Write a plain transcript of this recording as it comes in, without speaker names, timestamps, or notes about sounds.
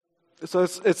So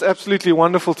it's absolutely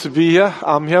wonderful to be here.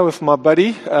 I'm here with my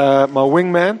buddy, my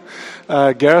wingman,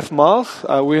 Gareth Miles.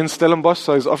 We're in Stellenbosch,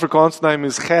 so his Afrikaans name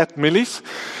is Gert Millies.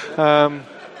 And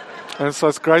so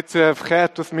it's great to have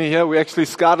Gert with me here. We actually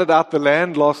scouted out the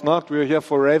land last night. We were here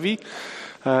for Ravi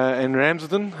in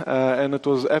Ramsden, and it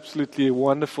was absolutely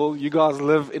wonderful. You guys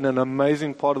live in an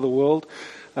amazing part of the world.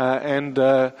 And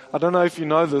I don't know if you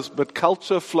know this, but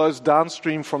culture flows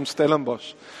downstream from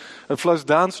Stellenbosch. It flows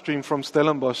downstream from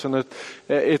Stellenbosch, and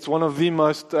it's one of the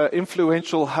most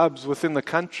influential hubs within the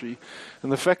country.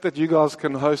 And the fact that you guys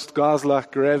can host guys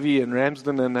like Ravi and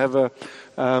Ramsden and have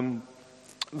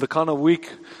the kind of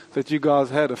week that you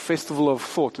guys had, a festival of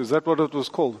thought, is that what it was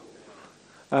called?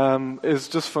 Is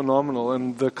just phenomenal,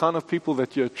 and the kind of people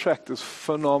that you attract is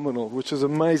phenomenal, which is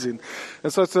amazing.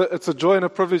 And so it's a joy and a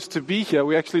privilege to be here.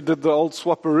 We actually did the old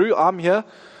swapperoo. I'm here,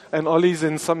 and Ollie's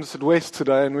in Somerset West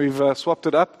today, and we've swapped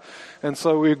it up. And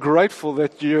so we're grateful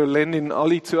that you're lending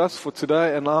Ollie to us for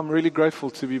today, and I'm really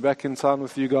grateful to be back in town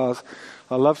with you guys.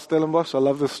 I love Stellenbosch, I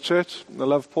love this church, I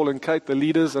love Paul and Kate, the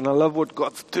leaders, and I love what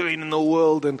God's doing in the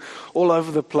world and all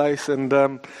over the place. And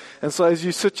so as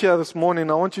you sit here this morning,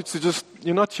 I want you to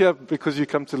you're not here because you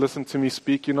come to listen to me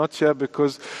speak. You're not here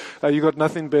because you got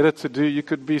nothing better to do. You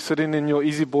could be sitting in your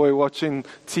Easy Boy watching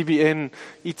TBN,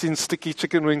 eating sticky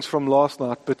chicken wings from last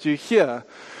night. But you're here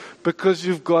because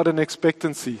you've got an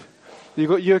expectancy.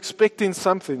 You're expecting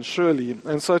something, surely.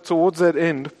 And so towards that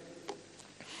end,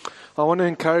 I want to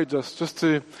encourage us just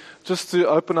to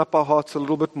open up our hearts a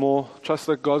little bit more. Trust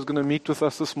that God's going to meet with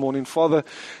us this morning. Father,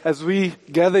 as we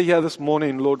gather here this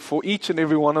morning, Lord, for each and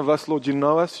every one of us, Lord, you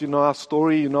know us, you know our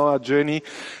story, you know our journey.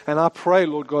 And I pray,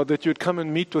 Lord God, that you would come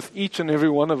and meet with each and every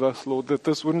one of us, Lord, that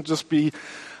this wouldn't just be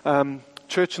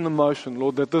church in the motion,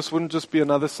 Lord, that this wouldn't just be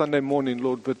another Sunday morning,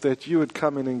 Lord, but that you would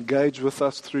come and engage with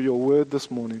us through your word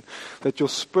this morning, that your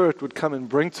spirit would come and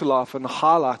bring to life and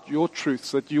highlight your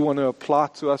truths that you want to apply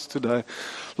to us today.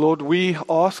 Lord, we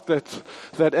ask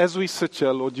that as we sit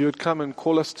here, Lord, you would come and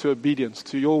call us to obedience,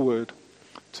 to your word,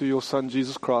 to your Son,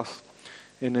 Jesus Christ.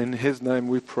 And in his name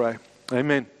we pray.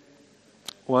 Amen.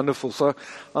 Wonderful. So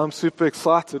I'm super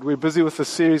excited. We're busy with a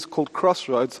series called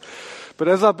Crossroads. But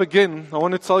as I begin, I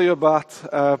want to tell you about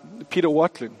Peter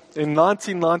Watlin. In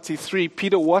 1993,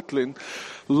 Peter Watlin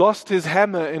lost his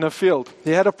hammer in a field. He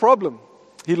had a problem.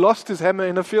 He lost his hammer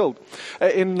in a field.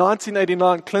 In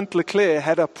 1989, Clint Leclerc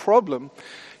had a problem.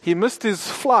 He missed his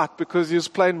flight because he was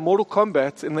playing Mortal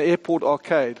Kombat in the airport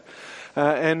arcade.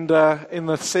 And in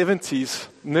the 70s,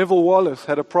 Neville Wallace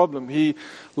had a problem. He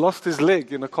lost his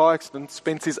leg in a car accident,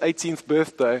 spent his 18th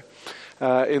birthday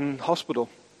in hospital.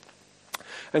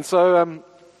 And so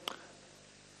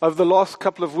over the last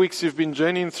couple of weeks, you've been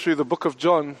journeying through the book of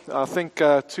John. I think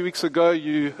 2 weeks ago,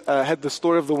 you had the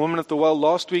story of the woman at the well.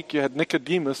 Last week, you had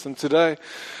Nicodemus. And today,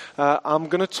 I'm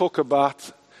going to talk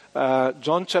about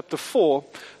John chapter 4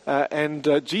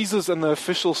 and Jesus and the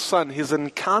official son, his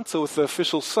encounter with the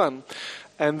official son.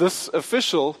 And this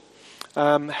official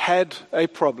had a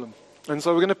problem. And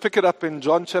so we're going to pick it up in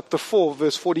John chapter 4,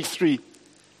 verse 43.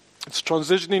 It's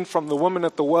transitioning from the woman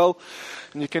at the well,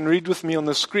 and you can read with me on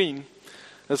the screen.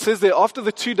 It says there, after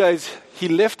the 2 days, he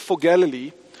left for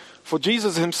Galilee, for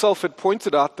Jesus himself had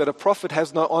pointed out that a prophet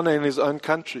has no honor in his own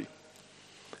country.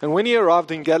 And when he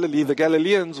arrived in Galilee, the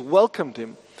Galileans welcomed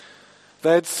him.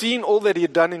 They had seen all that he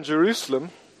had done in Jerusalem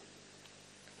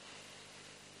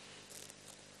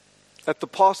at the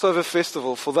Passover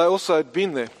festival, for they also had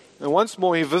been there. And once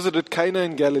more he visited Cana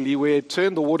in Galilee, where he had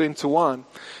turned the water into wine.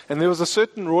 And there was a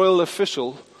certain royal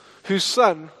official whose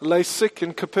son lay sick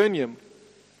in Capernaum.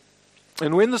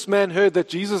 And when this man heard that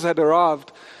Jesus had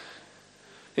arrived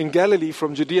in Galilee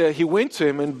from Judea, he went to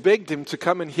him and begged him to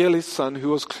come and heal his son, who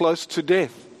was close to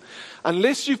death.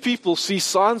 Unless you people see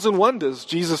signs and wonders,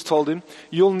 Jesus told him,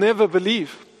 you'll never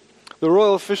believe. The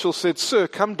royal official said, Sir,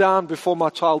 come down before my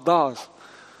child dies.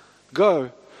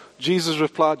 Go. Jesus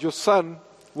replied, your son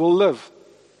will live.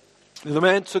 The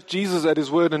man took Jesus at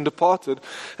his word and departed.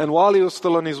 And while he was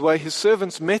still on his way, his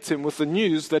servants met him with the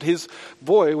news that his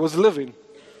boy was living.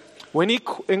 When he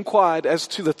inquired as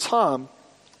to the time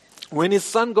when his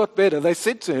son got better, they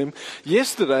said to him,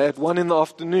 yesterday at 1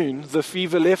 p.m, the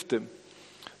fever left him.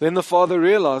 Then the father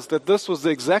realized that this was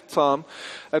the exact time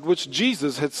at which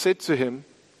Jesus had said to him,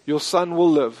 your son will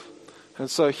live.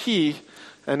 And so he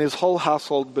and his whole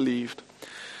household believed.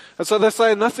 And so they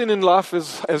say nothing in life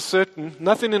is certain.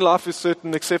 Nothing in life is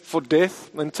certain except for death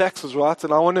and taxes, right?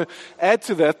 And I want to add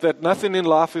to that nothing in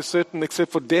life is certain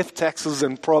except for death, taxes,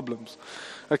 and problems.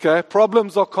 Okay,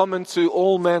 problems are common to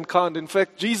all mankind. In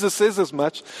fact, Jesus says as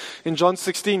much in John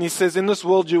 16. He says, in this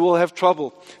world you will have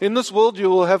trouble. In this world you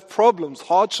will have problems,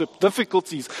 hardship,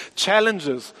 difficulties,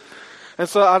 challenges. And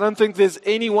so I don't think there's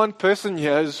any one person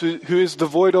here who is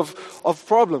devoid of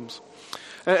problems.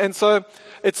 And so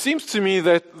it seems to me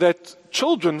that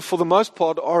children, for the most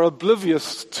part, are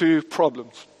oblivious to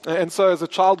problems. And so as a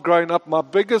child growing up, my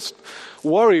biggest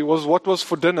worry was what was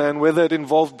for dinner and whether it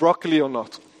involved broccoli or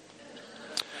not.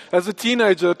 As a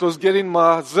teenager, it was getting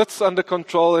my zits under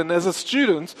control, and as a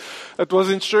student, it was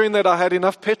ensuring that I had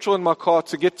enough petrol in my car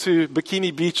to get to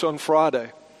Bikini Beach on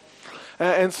Friday.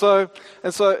 And so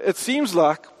it seems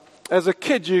like, as a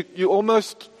kid, you're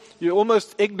almost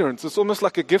ignorant. It's almost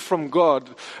like a gift from God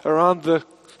around the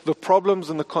problems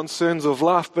and the concerns of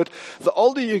life. But the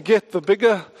older you get, the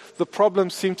bigger the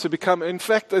problems seem to become. In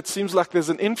fact, it seems like there's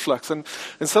an influx. And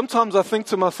sometimes I think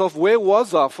to myself, where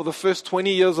was I for the first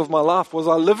 20 years of my life? Was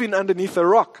I living underneath a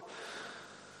rock?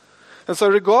 And so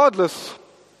regardless,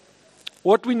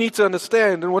 what we need to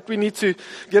understand and what we need to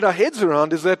get our heads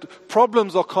around is that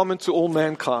problems are common to all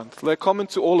mankind. They're common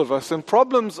to all of us. And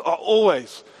problems are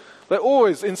they're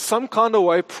always, in some kind of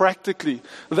way, practically.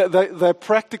 They're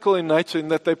practical in nature in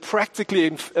that they practically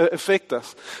affect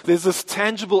us. There's this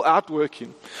tangible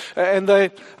outworking. And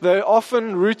they're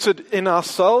often rooted in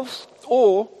ourselves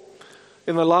or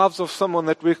in the lives of someone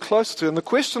that we're close to. And the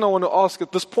question I want to ask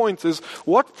at this point is,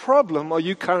 what problem are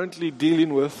you currently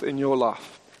dealing with in your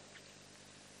life?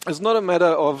 It's not a matter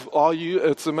of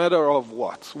it's a matter of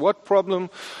what. What problem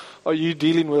are you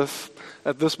dealing with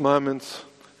at this moment,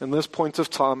 in this point of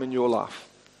time in your life?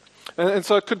 And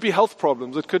so it could be health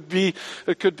problems. It could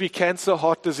be cancer,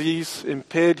 heart disease,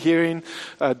 impaired hearing,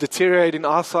 deteriorating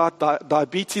eyesight,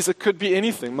 diabetes. It could be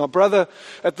anything. My brother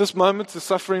at this moment is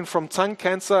suffering from tongue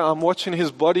cancer. I'm watching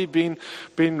his body being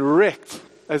wrecked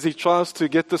as he tries to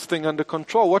get this thing under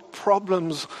control.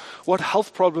 What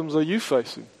health problems are you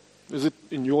facing? Is it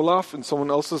in your life, in someone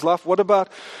else's life? What about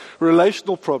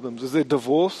relational problems? Is there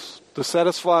divorce,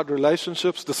 dissatisfied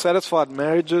relationships, dissatisfied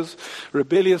marriages,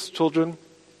 rebellious children,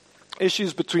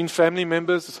 issues between family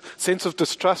members, sense of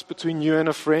distrust between you and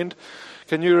a friend?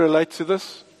 Can you relate to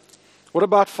this? What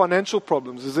about financial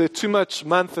problems? Is there too much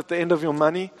month at the end of your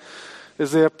money?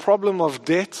 Is there a problem of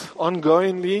debt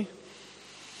ongoingly?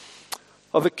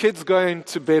 Are the kids going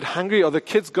to bed hungry? Are the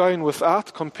kids going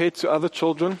without compared to other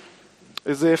children?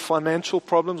 Is there financial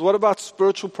problems? What about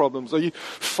spiritual problems? Are you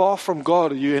far from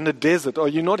God? Are you in a desert? Are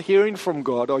you not hearing from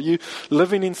God? Are you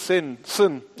living in sin?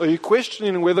 Are you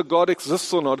questioning whether God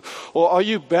exists or not? Or are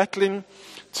you battling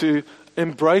to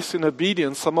embrace in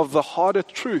obedience some of the harder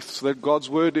truths that God's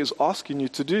word is asking you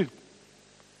to do?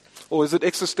 Or is it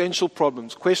existential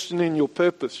problems, questioning your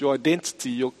purpose, your identity,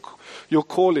 your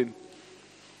calling?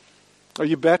 Are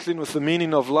you battling with the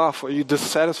meaning of life? Are you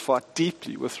dissatisfied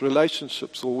deeply with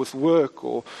relationships or with work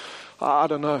or I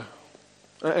don't know?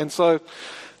 And so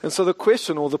the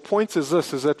question or the point is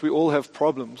this, is that we all have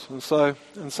problems. And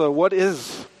so what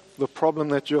is the problem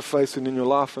that you're facing in your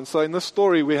life? And so in this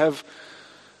story we have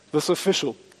this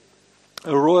official,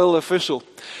 a royal official.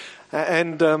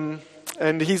 And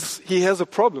he has a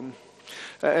problem.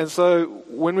 And so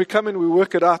when we come in, we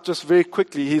work it out just very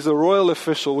quickly. He's a royal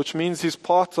official, which means he's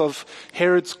part of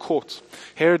Herod's court.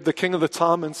 Herod, the king of the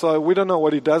time, and so we don't know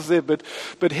what he does there, but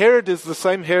Herod is the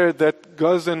same Herod that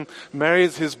goes and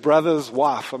marries his brother's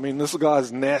wife. I mean, this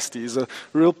guy's nasty. He's a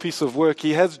real piece of work.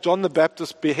 He has John the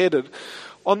Baptist beheaded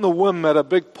on the whim at a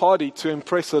big party to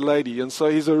impress a lady. And so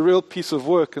he's a real piece of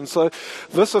work. And so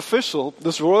this official,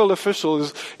 this royal official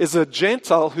is a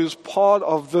Gentile who's part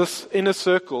of this inner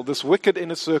circle, this wicked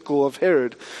inner circle of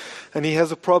Herod. And he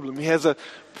has a problem. He has a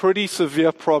pretty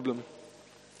severe problem.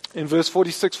 In verse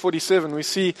 46, 47, we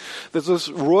see that this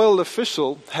royal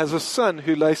official has a son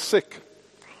who lay sick.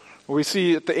 We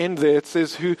see at the end there, it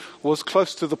says, who was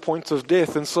close to the point of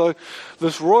death. And so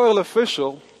this royal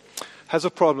official has a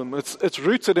problem. It's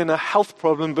rooted in a health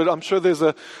problem, but I'm sure there's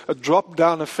a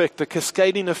drop-down effect, a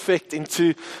cascading effect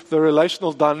into the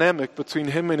relational dynamic between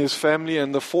him and his family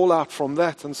and the fallout from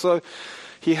that. And so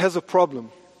he has a problem.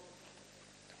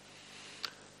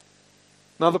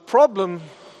 Now the problem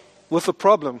with the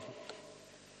problem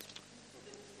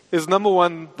is, number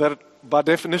one, that by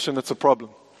definition it's a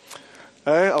problem.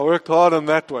 I worked hard on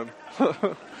that one.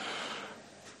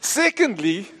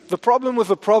 Secondly, the problem with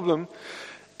the problem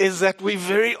is that we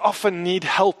very often need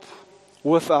help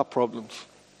with our problems.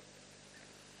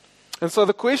 And so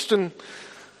the question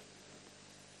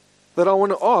that I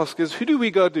want to ask is, who do we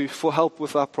go to for help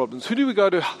with our problems? Who do we go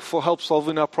to for help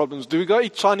solving our problems? Do we go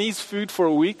eat Chinese food for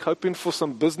a week, hoping for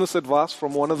some business advice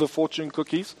from one of the fortune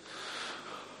cookies?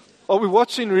 Are we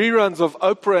watching reruns of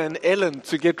Oprah and Ellen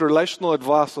to get relational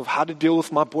advice of how to deal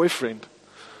with my boyfriend?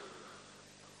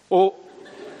 Or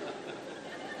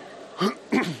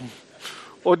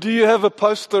or do you have a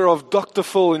poster of Dr.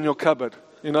 Phil in your cupboard?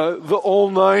 You know, the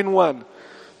all-knowing one.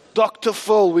 Dr.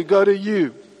 Phil, we go to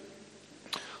you.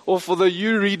 Or for the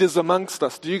you readers amongst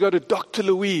us, do you go to Dr.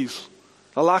 Louise?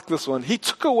 I like this one. He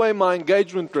took away my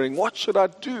engagement ring. What should I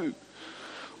do?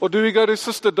 Or do we go to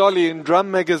Sister Dolly in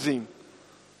Drum Magazine?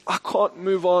 I can't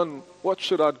move on. What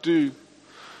should I do?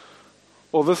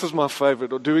 Or this is my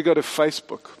favorite. Or do we go to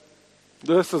Facebook?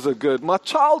 This is a good. My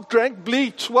child drank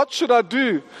bleach. What should I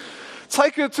do?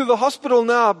 Take her to the hospital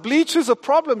now. Bleach is a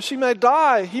problem. She may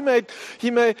die. He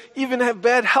may even have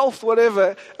bad health,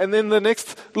 whatever. And then the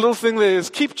next little thing there is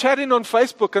keep chatting on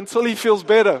Facebook until he feels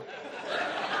better.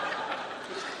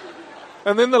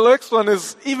 And then the next one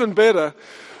is even better.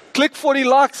 Click 40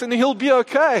 likes and he'll be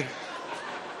okay.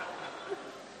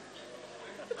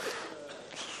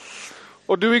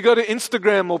 Or do we go to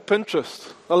Instagram or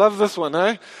Pinterest? I love this one,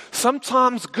 eh?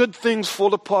 Sometimes good things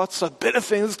fall apart so better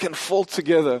things can fall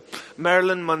together.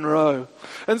 Marilyn Monroe.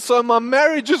 And so my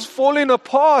marriage is falling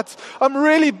apart. I'm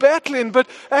really battling, but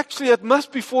actually it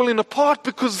must be falling apart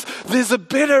because there's a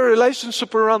better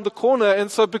relationship around the corner.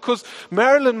 And so because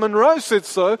Marilyn Monroe said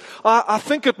so, I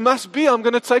think it must be. I'm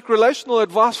going to take relational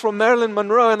advice from Marilyn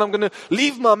Monroe and I'm going to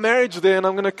leave my marriage there and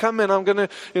I'm going to come in. I'm going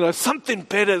to, something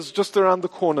better is just around the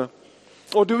corner.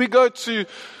 Or do we go to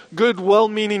good,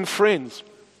 well-meaning friends?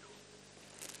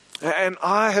 And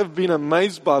I have been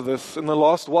amazed by this in the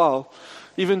last while.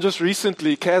 Even just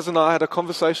recently, Kaz and I had a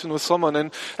conversation with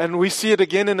someone, and we see it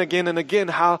again and again and again,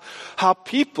 how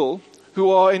people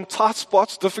who are in tight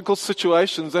spots, difficult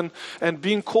situations, and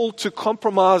being called to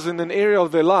compromise in an area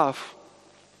of their life.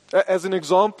 As an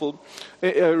example,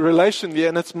 relationally,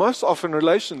 and it's most often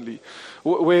relationally,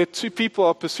 where two people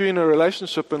are pursuing a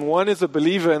relationship and one is a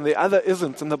believer and the other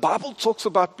isn't. And the Bible talks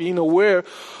about being aware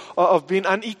of being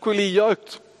unequally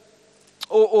yoked.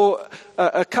 Or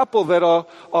a couple that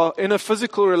are in a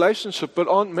physical relationship but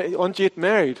aren't yet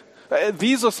married.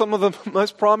 These are some of the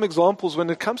most prime examples when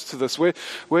it comes to this,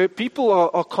 where people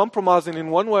are compromising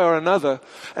in one way or another,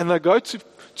 and they go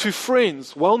to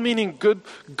friends, well-meaning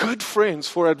good friends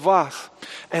for advice.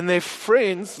 And their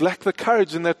friends lack the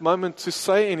courage in that moment to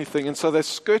say anything, and so they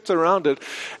skirt around it.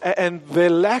 And their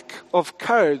lack of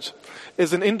courage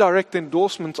is an indirect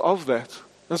endorsement of that.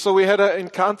 And so we had an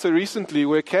encounter recently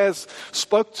where Kaz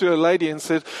spoke to a lady and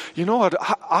said, you know what,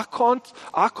 I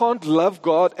can't love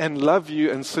God and love you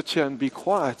and sit here and be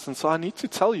quiet. And so I need to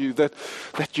tell you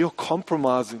that you're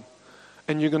compromising.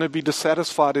 And you're going to be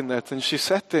dissatisfied in that. And she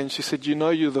sat there and she said,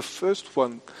 you're the first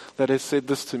one that has said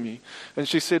this to me. And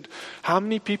she said, how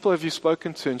many people have you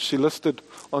spoken to? And she listed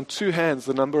on two hands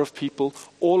the number of people,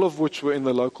 all of which were in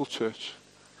the local church.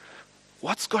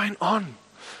 What's going on?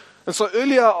 And so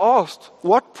earlier I asked,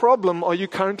 what problem are you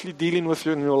currently dealing with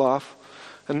in your life?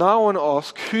 And now I want to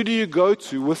ask, who do you go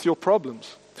to with your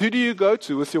problems? Who do you go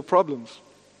to with your problems?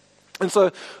 And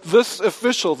so this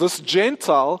official, this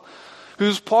Gentile,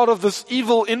 who's part of this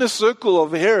evil inner circle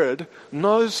of Herod,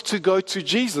 knows to go to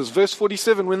Jesus. Verse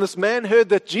 47, when this man heard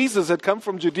that Jesus had come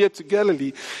from Judea to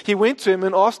Galilee, he went to him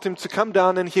and asked him to come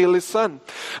down and heal his son.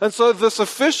 And so this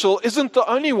official isn't the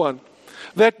only one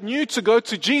that knew to go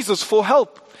to Jesus for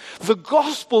help. The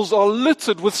Gospels are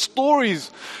littered with stories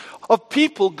of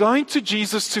people going to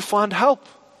Jesus to find help.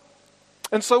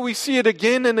 And so we see it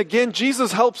again and again.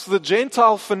 Jesus helps the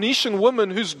Gentile Phoenician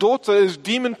woman whose daughter is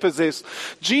demon-possessed.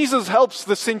 Jesus helps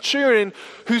the centurion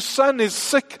whose son is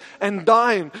sick and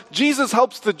dying. Jesus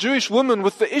helps the Jewish woman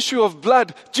with the issue of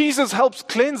blood. Jesus helps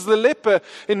cleanse the leper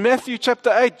in Matthew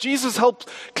chapter 8. Jesus helps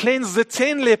cleanse the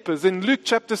 10 lepers in Luke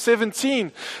chapter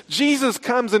 17. Jesus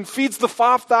comes and feeds the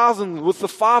 5,000 with the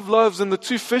 5 loaves and the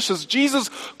 2 fishes. Jesus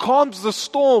calms the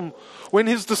storm when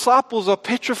his disciples are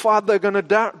petrified they're going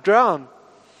to drown.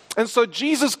 And so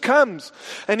Jesus comes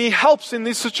and he helps in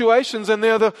these situations, and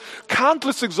there are the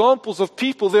countless examples of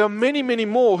people, there are many, many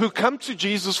more who come to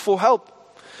Jesus for help.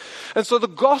 And so the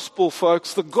gospel,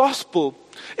 folks, the gospel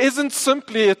isn't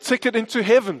simply a ticket into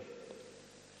heaven.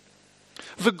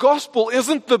 The gospel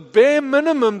isn't the bare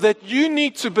minimum that you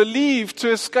need to believe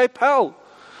to escape hell.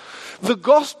 The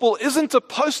gospel isn't a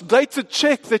post-dated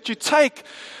check that you take,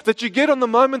 that you get on the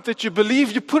moment that you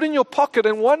believe, you put in your pocket,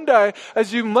 and one day,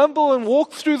 as you mumble and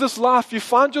walk through this life, you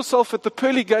find yourself at the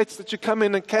pearly gates that you come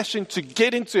in and cash in to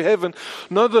get into heaven.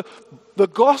 No, the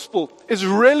gospel is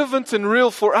relevant and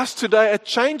real for us today. It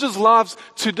changes lives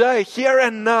today, here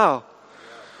and now.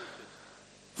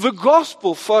 The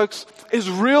gospel, folks, is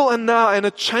real and now, and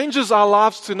it changes our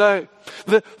lives today.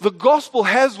 The gospel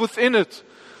has within it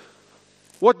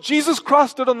What Jesus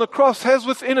Christ did on the cross has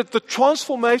within it the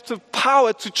transformative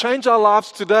power to change our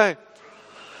lives today.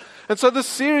 And so this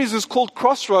series is called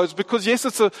Crossroads because yes,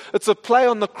 it's a play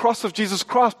on the cross of Jesus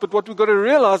Christ, but what we've got to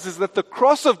realize is that the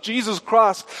cross of Jesus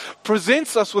Christ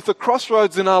presents us with a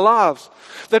crossroads in our lives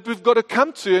that we've got to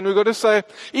come to, and we've got to say,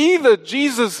 either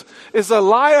Jesus is a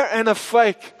liar and a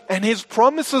fake and his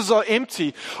promises are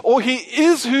empty, or he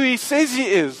is who he says he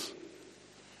is.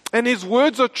 And his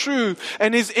words are true,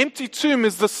 and his empty tomb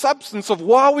is the substance of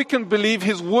why we can believe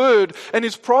his word and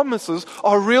his promises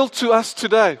are real to us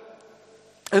today.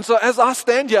 And so as I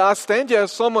stand here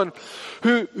as someone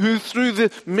who through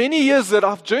the many years that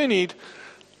I've journeyed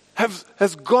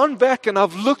has gone back and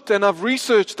I've looked and I've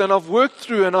researched and I've worked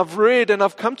through and I've read and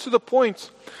I've come to the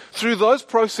point through those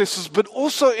processes, but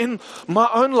also in my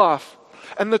own life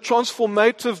and the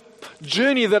transformative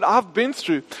journey that I've been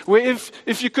through, where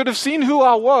if you could have seen who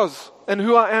I was and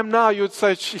who I am now, you would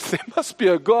say, geez, there must be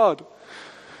a God.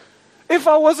 If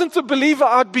I wasn't a believer,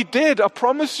 I'd be dead, I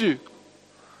promise you.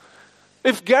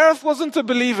 If Gareth wasn't a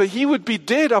believer, he would be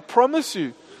dead, I promise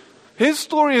you. His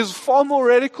story is far more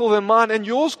radical than mine, and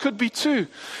yours could be too.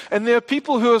 And there are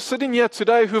people who are sitting here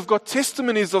today who've got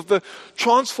testimonies of the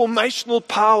transformational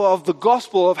power of the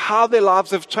gospel, of how their lives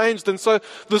have changed. And so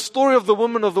the story of the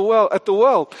woman of the well at the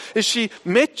well is she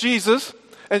met Jesus,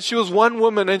 and she was one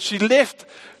woman, and she left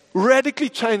radically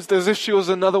changed as if she was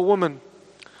another woman.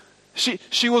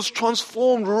 She was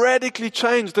transformed, radically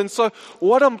changed. And so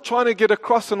what I'm trying to get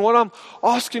across and what I'm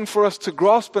asking for us to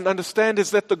grasp and understand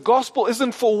is that the gospel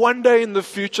isn't for one day in the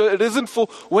future. It isn't for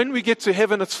when we get to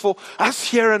heaven. It's for us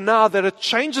here and now, that it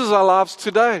changes our lives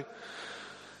today.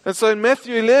 And so in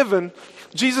Matthew 11,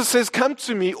 Jesus says, come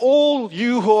to me, all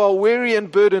you who are weary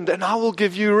and burdened, and I will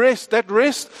give you rest. That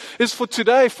rest is for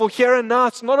today, for here and now.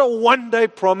 It's not a one-day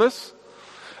promise.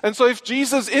 And so if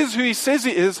Jesus is who he says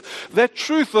he is, that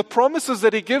truth, the promises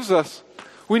that he gives us,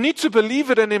 we need to believe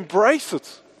it and embrace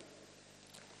it.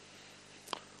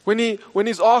 When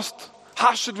he's asked,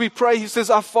 how should we pray? He says,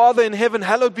 our Father in heaven,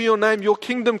 hallowed be your name. Your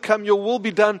kingdom come, your will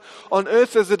be done on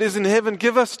earth as it is in heaven.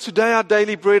 Give us today our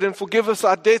daily bread and forgive us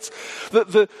our debts.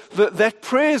 That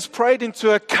prayer is prayed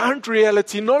into a current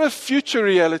reality, not a future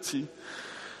reality.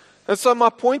 And so my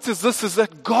point is this, is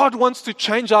that God wants to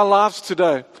change our lives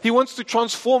today. He wants to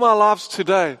transform our lives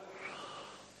today.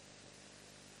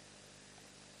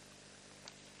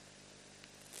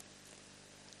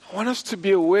 I want us to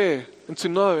be aware and to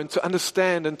know and to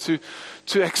understand and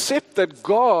to accept that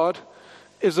God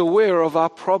is aware of our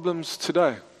problems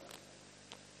today.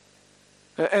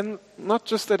 And not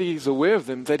just that he's aware of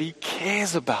them, that he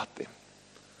cares about them.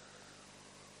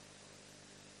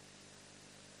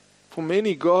 For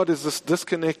many, God is this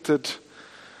disconnected,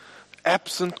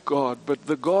 absent God, but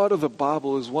the God of the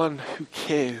Bible is one who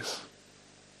cares.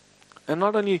 And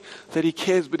not only that he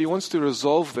cares, but he wants to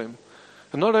resolve them.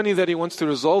 And not only that he wants to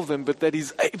resolve them, but that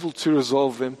he's able to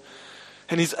resolve them.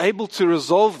 And he's able to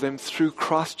resolve them through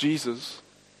Christ Jesus.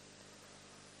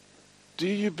 Do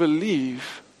you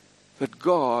believe that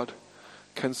God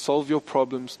can solve your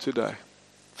problems today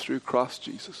through Christ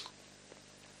Jesus?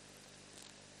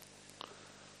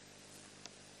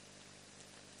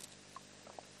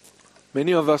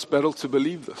 Many of us battle to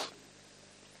believe this.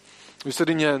 We're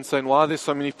sitting here and saying, why are there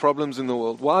so many problems in the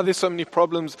world? Why are there so many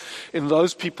problems in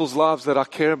those people's lives that I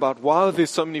care about? Why are there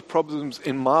so many problems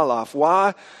in my life?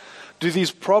 Why do these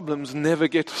problems never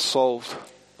get solved?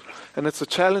 And it's a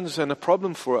challenge and a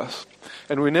problem for us.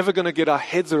 And we're never going to get our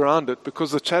heads around it,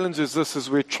 because the challenge is this, is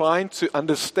we're trying to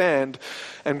understand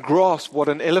and grasp what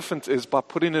an elephant is by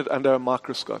putting it under a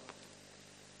microscope.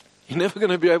 You're never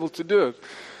going to be able to do it.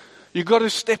 You've got to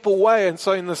step away. And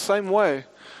so in the same way,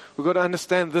 we've got to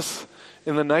understand this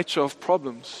in the nature of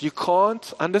problems. You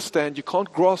can't understand, you can't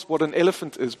grasp what an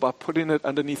elephant is by putting it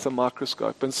underneath a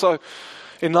microscope. And so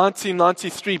in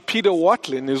 1993, Peter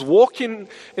Watlin is walking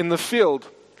in the field,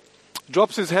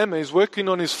 drops his hammer. He's working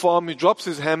on his farm. He drops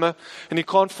his hammer and he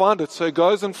can't find it. So he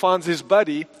goes and finds his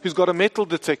buddy who's got a metal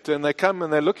detector, and they come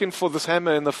and they're looking for this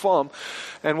hammer in the farm.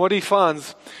 And what he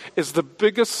finds is the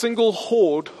biggest single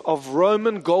hoard of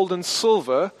Roman gold and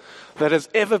silver that has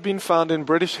ever been found in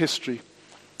British history,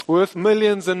 worth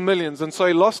millions and millions. And so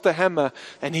he lost the hammer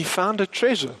and he found a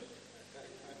treasure.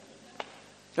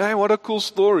 Hey, what a cool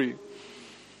story.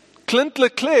 Clint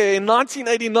Leclerc in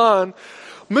 1989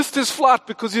 missed his flight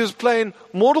because he was playing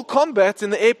Mortal Kombat in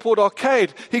the airport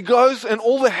arcade. He goes, and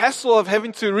all the hassle of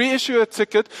having to reissue a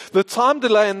ticket, the time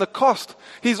delay and the cost,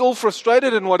 he's all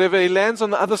frustrated and whatever. He lands on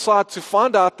the other side to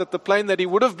find out that the plane that he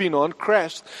would have been on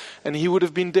crashed and he would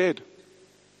have been dead.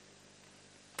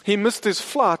 He missed his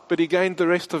flight, but he gained the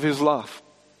rest of his life.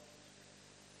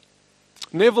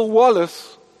 Neville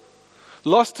Wallace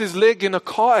lost his leg in a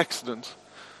car accident,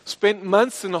 spent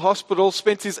months in the hospital,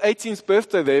 spent his 18th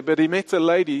birthday there, but he met a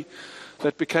lady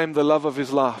that became the love of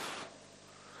his life.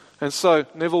 And so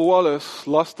Neville Wallace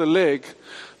lost a leg,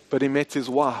 but he met his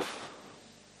wife.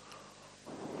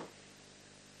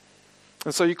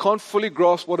 And so you can't fully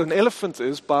grasp what an elephant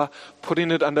is by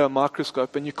putting it under a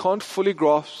microscope. And you can't fully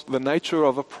grasp the nature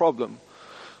of a problem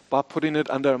by putting it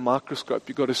under a microscope.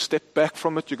 You've got to step back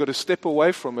from it. You've got to step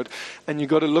away from it. And you've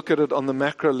got to look at it on the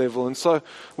macro level. And so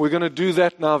we're going to do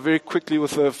that now very quickly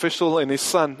with the official and his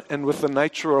son and with the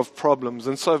nature of problems.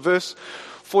 And so verse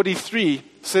 43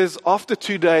 says, after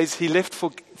 2 days, he left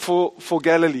for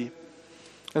Galilee.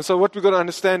 And so what we've got to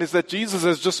understand is that Jesus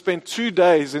has just spent 2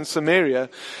 days in Samaria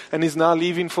and is now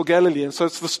leaving for Galilee. And so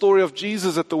it's the story of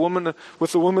Jesus with the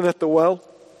woman at the well.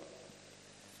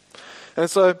 And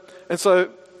so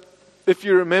if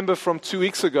you remember from 2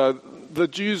 weeks ago, the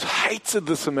Jews hated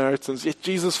the Samaritans, yet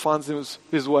Jesus finds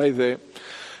his way there.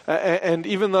 And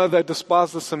even though they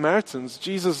despise the Samaritans,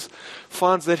 Jesus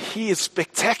finds that he is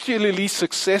spectacularly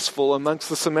successful amongst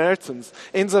the Samaritans.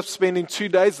 Ends up spending 2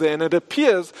 days there, and it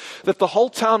appears that the whole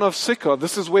town of Sychar,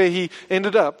 this is where he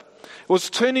ended up, was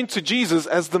turning to Jesus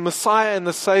as the Messiah and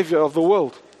the Savior of the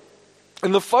world.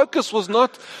 And the focus was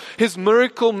not his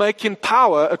miracle-making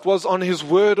power, it was on his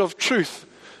word of truth.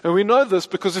 And we know this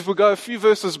because if we go a few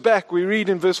verses back, we read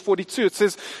in verse 42, it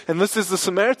says, and this is the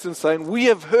Samaritan saying, we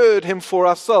have heard him for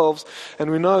ourselves, and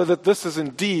we know that this is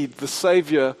indeed the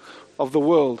Savior of the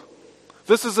world.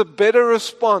 This is a better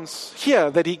response here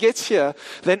that he gets here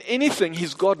than anything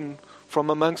he's gotten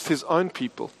from amongst his own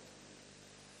people.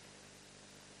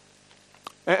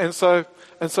 And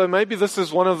so maybe this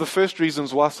is one of the first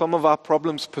reasons why some of our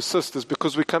problems persist, is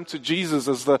because we come to Jesus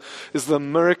as the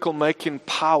miracle-making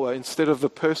power instead of the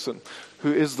person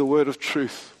who is the word of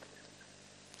truth.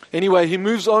 Anyway, he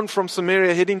moves on from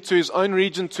Samaria, heading to his own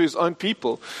region, to his own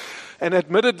people. And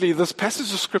admittedly, this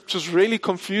passage of scripture is really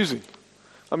confusing.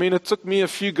 I mean, it took me a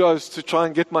few goes to try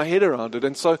and get my head around it.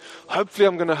 And so hopefully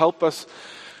I'm going to help us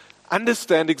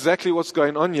understand exactly what's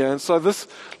going on here. And so this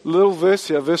little verse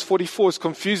here, verse 44, is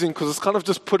confusing because it's kind of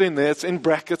just put in there. It's in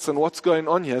brackets, and what's going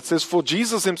on here? It says, for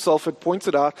Jesus himself had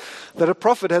pointed out that a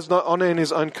prophet has no honor in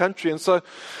his own country. And so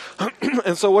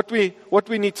what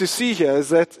we need to see here is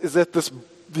that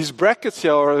these brackets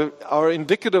here are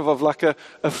indicative of like a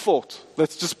thought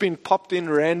that's just been popped in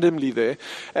randomly there.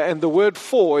 And the word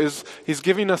for he's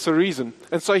giving us a reason.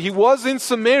 And so he was in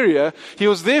Samaria. He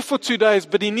was there for 2 days,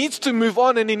 but he needs to move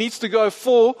on and he needs to go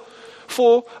for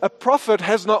a prophet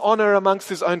has no honor amongst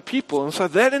his own people. And so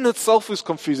that in itself is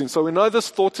confusing. So we know this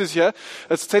thought is here.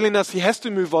 It's telling us he has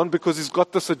to move on because he's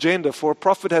got this agenda. For a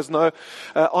prophet has no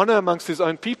honor amongst his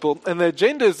own people. And the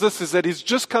agenda is that he's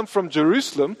just come from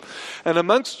Jerusalem. And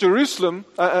amongst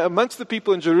the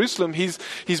people in Jerusalem, he's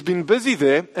been busy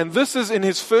there. And this is in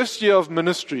his first year of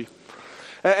ministry.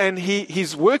 And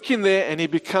he's working there, and he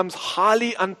becomes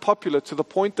highly unpopular to the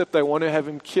point that they want to have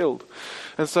him killed.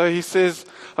 And so he says,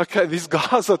 okay, these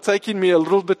guys are taking me a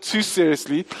little bit too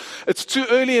seriously. It's too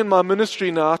early in my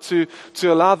ministry now to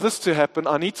allow this to happen.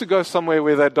 I need to go somewhere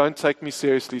where they don't take me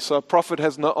seriously. So a prophet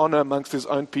has no honor amongst his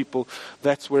own people.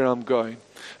 That's where I'm going.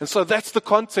 And so that's the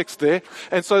context there.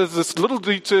 And so there's this little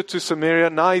detour to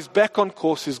Samaria. Now he's back on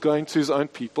course. He's going to his own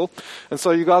people. And so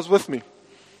you guys with me?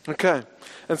 Okay.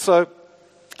 And so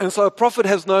a prophet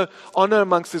has no honor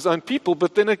amongst his own people,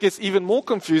 but then it gets even more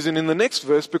confusing in the next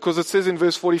verse, because it says in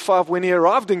verse 45, when he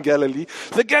arrived in Galilee,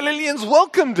 the Galileans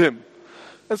welcomed him.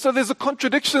 And so there's a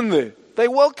contradiction there. They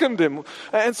welcomed him.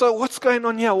 And so what's going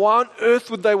on here? Why on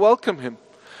earth would they welcome him?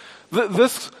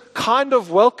 This kind of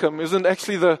welcome isn't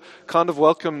actually the kind of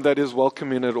welcome that is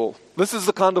welcoming at all. This is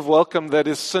the kind of welcome that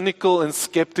is cynical and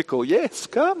skeptical. Yes,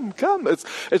 come.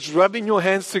 It's rubbing your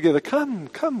hands together. Come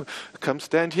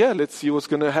stand here. Let's see what's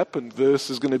going to happen. This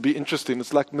is going to be interesting.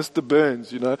 It's like Mr.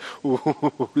 Burns,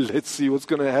 Ooh, let's see what's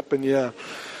going to happen here.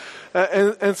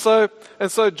 And so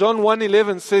John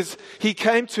 1:11 says, he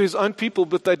came to his own people,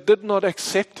 but they did not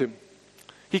accept him.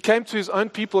 He came to his own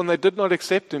people and they did not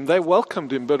accept him. They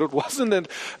welcomed him, but it wasn't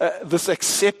this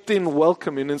accepting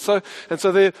welcoming. And so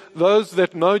there are those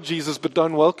that know Jesus but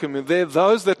don't welcome him. There are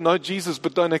those that know Jesus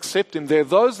but don't accept him. There are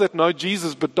those that know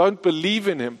Jesus but don't believe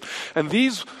in him. And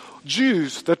these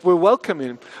Jews that were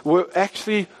welcoming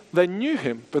him they knew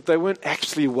him, but they weren't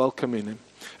actually welcoming him.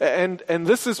 And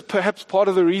this is perhaps part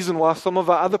of the reason why some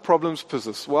of our other problems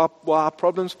persist. Why our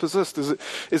problems persist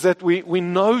is that we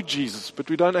know Jesus, but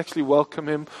we don't actually welcome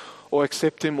him or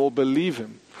accept him or believe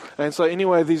him. And so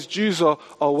anyway, these Jews are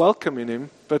welcoming him,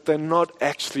 but they're not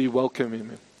actually welcoming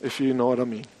him, if you know what I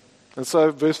mean. And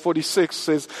so verse 46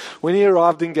 says, when he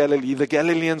arrived in Galilee, the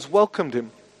Galileans welcomed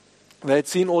him. They had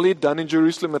seen all he had done in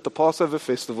Jerusalem at the Passover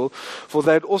festival, for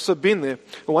they had also been there.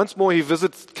 And once more he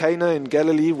visited Cana in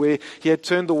Galilee, where he had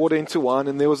turned the water into wine,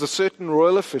 and there was a certain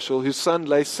royal official whose son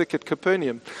lay sick at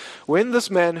Capernaum. When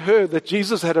this man heard that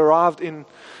Jesus had arrived in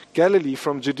Galilee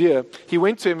from Judea, he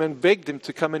went to him and begged him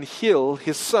to come and heal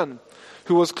his son,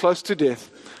 who was close to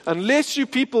death. Unless you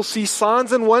people see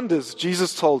signs and wonders,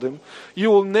 Jesus told him,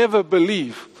 you will never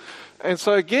believe. And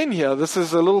so again here, this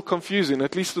is a little confusing,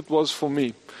 at least it was for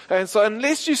me. And so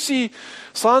unless you see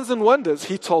signs and wonders,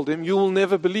 he told him, you will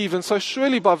never believe. And so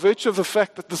surely by virtue of the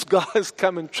fact that this guy has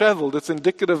come and traveled, it's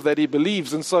indicative that he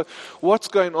believes. And so what's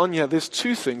going on here? There's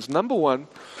two things. Number one,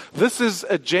 this is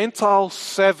a Gentile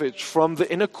savage from the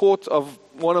inner court of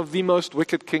one of the most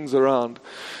wicked kings around.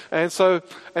 And so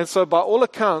by all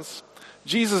accounts,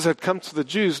 Jesus had come to the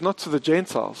Jews, not to the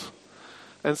Gentiles.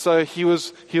 And so he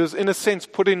was in a sense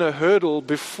putting a hurdle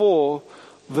before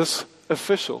this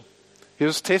official. He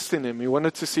was testing him. He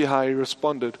wanted to see how he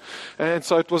responded. And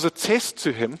so it was a test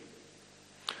to him.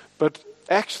 But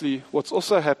actually, what's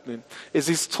also happening is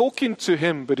he's talking to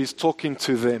him, but he's talking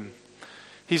to them.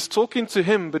 He's talking to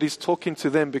him, but he's talking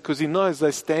to them because he knows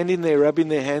they're standing there rubbing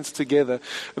their hands together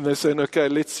and they're saying, okay,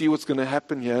 let's see what's going to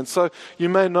happen here. And so you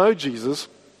may know Jesus,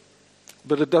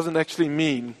 but it doesn't actually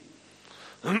mean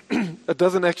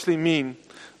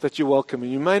that you welcome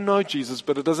him. You may know Jesus,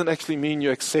 but it doesn't actually mean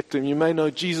you accept him. You may know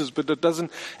Jesus, but it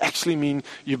doesn't actually mean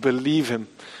you believe him.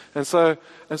 And so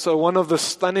one of the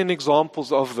stunning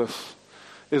examples of this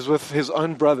is with his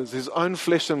own brothers, his own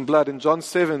flesh and blood. In John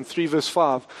 7, 3 verse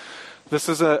 5, this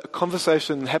is a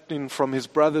conversation happening from his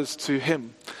brothers to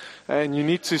him. And you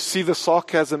need to see the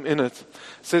sarcasm in it.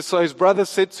 It says, so his brothers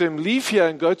said to him, leave here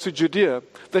and go to Judea,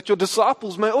 that your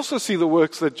disciples may also see the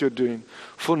works that you're doing.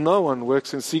 For no one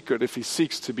works in secret if he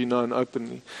seeks to be known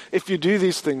openly. If you do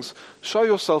these things, show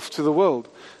yourself to the world.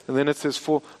 And then it says,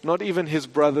 for not even his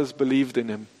brothers believed in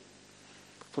him.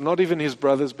 For not even his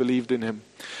brothers believed in him.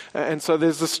 And so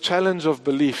there's this challenge of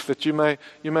belief that you may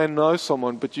know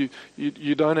someone, but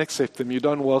you don't accept them, you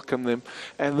don't welcome them.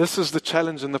 And this is the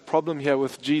challenge and the problem here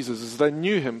with Jesus, is they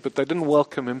knew him, but they didn't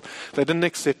welcome him, they didn't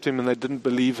accept him, and they didn't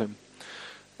believe him.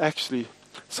 Actually,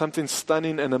 something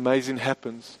stunning and amazing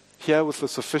happens here with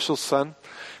this official son,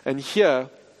 and here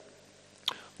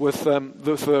with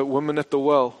the woman at the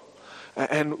well.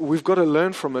 And we've got to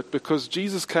learn from it, because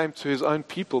Jesus came to his own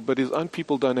people, but his own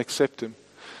people don't accept him.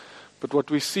 But what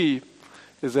we see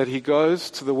is that he goes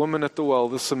to the woman at the well,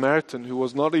 the Samaritan, who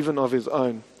was not even of his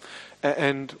own.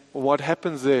 And what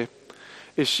happens there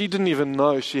is she didn't even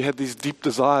know she had these deep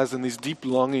desires and these deep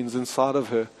longings inside of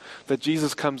her that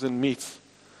Jesus comes and meets.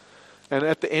 And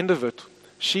at the end of it,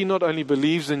 she not only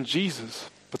believes in Jesus,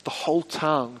 but the whole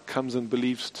town comes and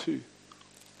believes too.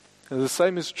 And the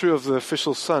same is true of the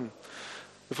official son.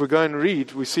 If we go and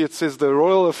read, we see it says the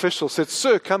royal official said,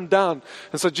 sir, come down.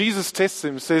 And so Jesus tests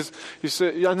him, says,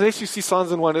 unless you see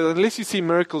signs and wonders, unless you see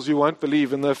miracles, you won't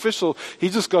believe. And the official, he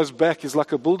just goes back. He's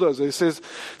like a bulldozer. He says,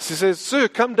 sir,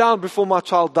 come down before my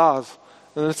child dies.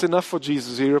 And it's enough for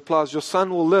Jesus. He replies, your son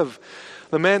will live.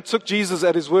 The man took Jesus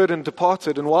at his word and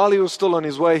departed. And while he was still on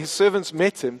his way, his servants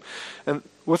met him and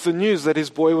with the news that his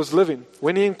boy was living.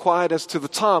 When he inquired as to the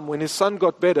time when his son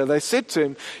got better, they said to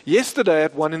him, yesterday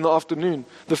at 1 PM,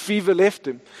 the fever left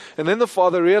him. And then the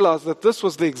father realized that this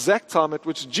was the exact time at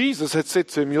which Jesus had said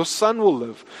to him, your son will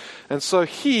live. And so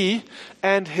he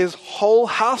and his whole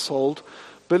household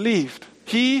believed.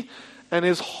 He and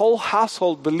his whole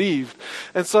household believed.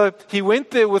 And so he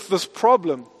went there with this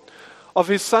problem of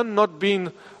his son not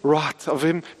being right, of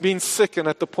him being sick and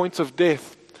at the point of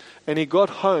death. And he got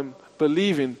home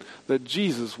believing that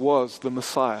Jesus was the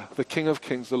Messiah, the King of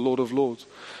Kings, the Lord of Lords.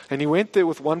 And he went there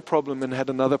with one problem and had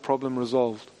another problem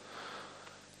resolved.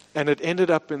 And it ended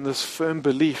up in this firm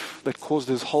belief that caused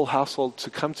his whole household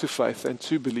to come to faith and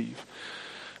to believe.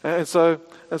 And so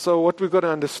what we've got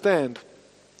to understand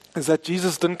is that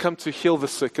Jesus didn't come to heal the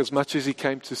sick as much as he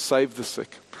came to save the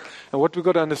sick. And what we've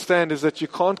got to understand is that you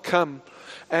can't come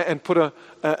and put an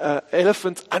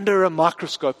elephant under a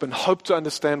microscope and hope to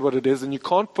understand what it is. And you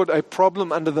can't put a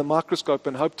problem under the microscope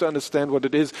and hope to understand what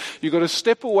it is. You've got to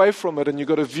step away from it and you've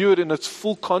got to view it in its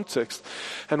full context.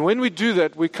 And when we do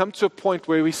that, we come to a point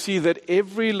where we see that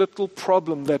every little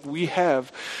problem that we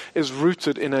have is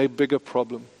rooted in a bigger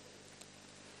problem.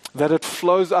 That it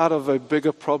flows out of a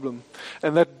bigger problem.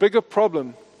 And that bigger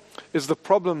problem is the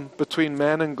problem between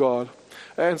man and God.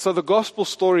 And so the gospel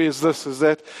story is this, is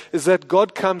that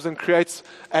God comes and creates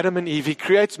Adam and Eve. He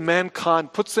creates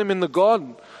mankind, puts them in the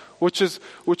garden which is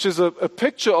a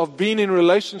picture of being in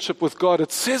relationship with God.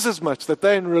 It says as much, that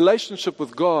they're in relationship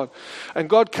with God. And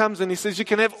God comes and He says, you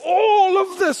can have all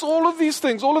of this, all of these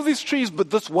things, all of these trees, but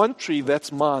this one tree,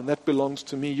 that's mine, that belongs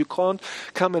to me. You can't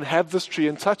come and have this tree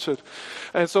and touch it.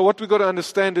 And so what we've got to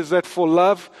understand is that for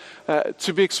love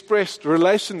to be expressed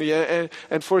relationally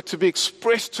and for it to be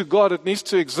expressed to God, it needs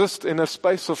to exist in a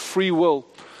space of free will.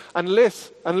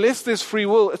 Unless there's free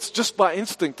will, it's just by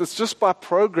instinct, it's just by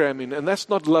programming, and that's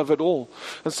not love at all.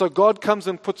 And so God comes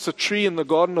and puts a tree in the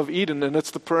Garden of Eden, and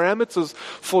it's the parameters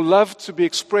for love to be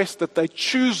expressed, that they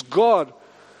choose God.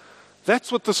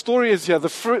 That's what the story is here.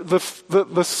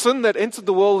 The sin that entered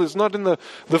the world is not in the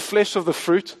flesh of the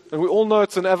fruit, and we all know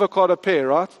it's an avocado pear,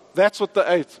 right? That's what they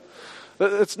ate.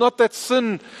 It's not that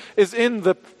sin is in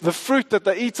the fruit that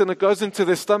they eat and it goes into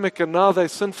their stomach and now they're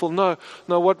sinful. No,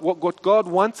 what God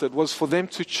wanted was for them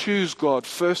to choose God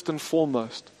first and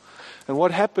foremost. And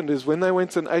what happened is when they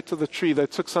went and ate of the tree, they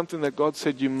took something that God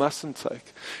said you mustn't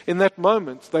take. In that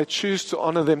moment, they choose to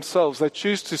honor themselves. They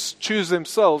choose to choose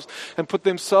themselves and put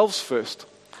themselves first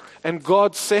and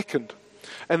God second.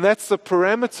 And that's the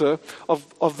parameter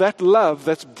of that love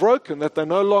that's broken, that they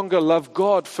no longer love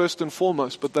God first and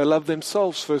foremost, but they love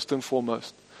themselves first and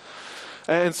foremost.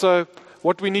 And so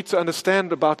what we need to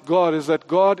understand about God is that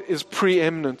God is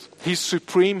preeminent. He's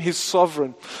supreme. He's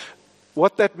sovereign.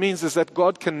 What that means is that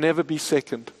God can never be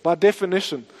second. By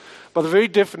definition, by the very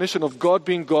definition of God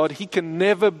being God, He can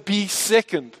never be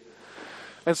second.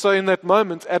 And so in that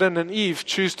moment, Adam and Eve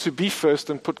choose to be first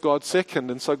and put God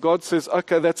second. And so God says,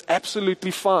 okay, that's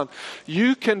absolutely fine.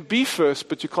 You can be first,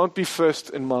 but you can't be first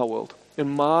in my world,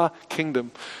 in my kingdom.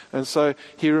 And so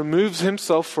He removes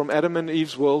Himself from Adam and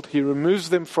Eve's world. He removes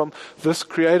them from this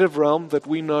creative realm that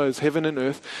we know as heaven and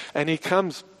earth. And He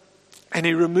comes and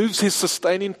He removes His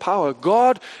sustaining power.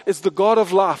 God is the God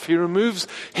of life. He removes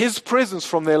His presence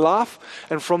from their life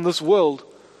and from this world.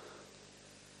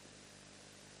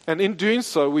 And in doing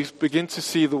so, we begin to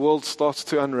see the world starts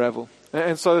to unravel.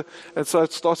 And so it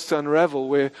starts to unravel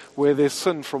where there's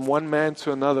sin from one man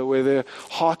to another, where there's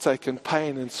heartache and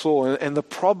pain and sore. And the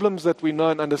problems that we know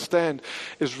and understand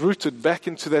is rooted back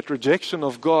into that rejection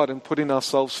of God and putting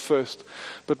ourselves first.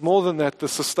 But more than that, the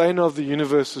sustainer of the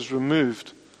universe is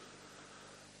removed.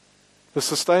 The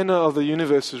sustainer of the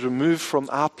universe is removed from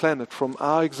our planet, from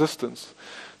our existence,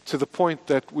 to the point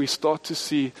that we start to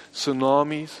see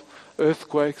tsunamis,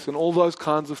 earthquakes, and all those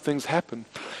kinds of things happen.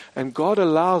 And God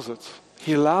allows it.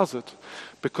 He allows it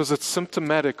because it's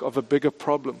symptomatic of a bigger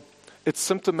problem. It's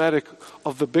symptomatic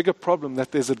of the bigger problem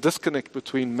that there's a disconnect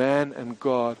between man and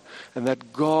God, and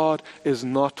that God is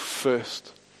not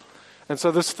first. And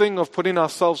so this thing of putting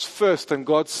ourselves first and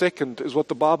God second is what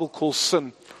the Bible calls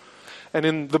sin. And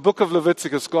in the book of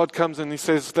Leviticus, God comes and He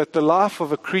says that the life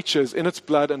of a creature is in its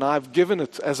blood, and I've given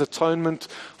it as atonement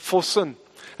for sin.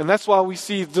 And that's why we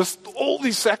see just all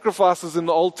these sacrifices in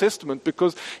the Old Testament,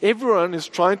 because everyone is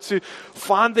trying to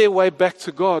find their way back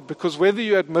to God. Because whether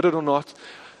you admit it or not,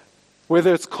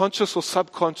 whether it's conscious or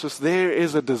subconscious, there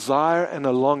is a desire and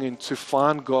a longing to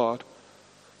find God,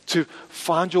 to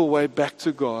find your way back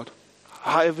to God,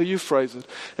 however you phrase it.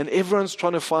 And everyone's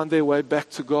trying to find their way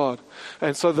back to God.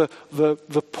 And so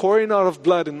the pouring out of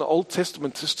blood in the Old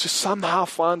Testament is to somehow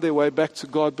find their way back to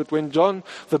God. But when John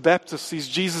the Baptist sees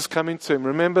Jesus coming to him,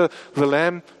 remember the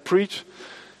Lamb preach?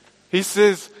 He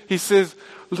says,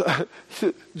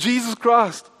 Jesus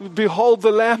Christ, behold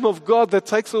the Lamb of God that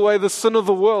takes away the sin of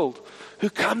the world, who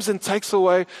comes and takes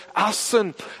away our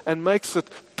sin and makes it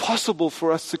possible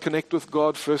for us to connect with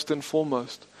God first and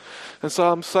foremost. And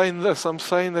so I'm saying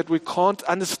that we can't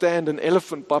understand an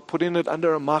elephant by putting it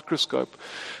under a microscope.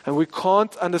 And we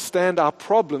can't understand our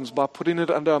problems by putting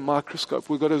it under a microscope.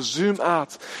 We've got to zoom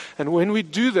out. And when we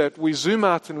do that, we zoom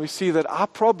out and we see that our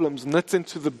problems knit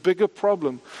into the bigger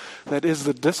problem that is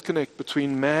the disconnect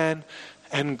between man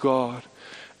and God.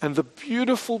 And the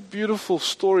beautiful, beautiful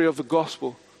story of the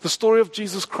gospel, the story of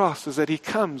Jesus Christ, is that He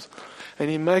comes and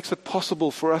He makes it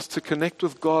possible for us to connect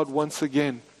with God once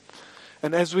again.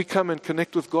 And as we come and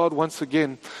connect with God once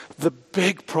again, the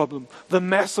big problem, the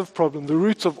massive problem, the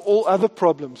root of all other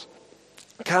problems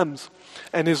comes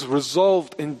and is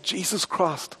resolved in Jesus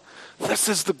Christ. This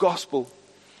is the gospel.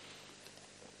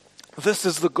 This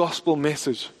is the gospel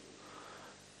message.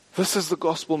 This is the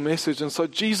gospel message. And so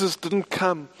Jesus didn't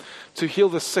come to heal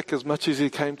the sick as much as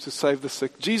He came to save the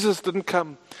sick. Jesus didn't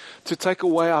come to take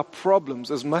away our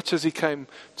problems as much as He came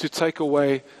to take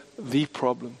away the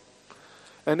problem.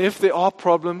 And if there are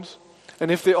problems,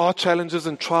 and if there are challenges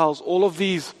and trials, all of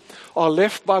these are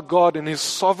left by God in His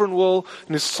sovereign will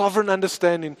and His sovereign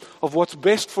understanding of what's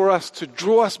best for us to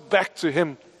draw us back to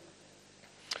Him.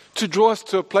 to draw us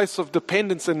to a place of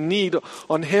dependence and need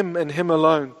on Him and Him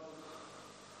alone.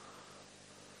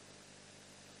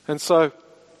 And so,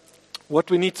 what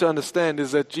we need to understand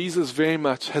is that Jesus very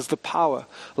much has the power,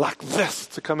 like this,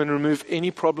 to come and remove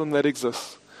any problem that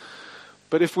exists.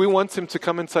 But if we want Him to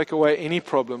come and take away any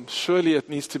problem, surely it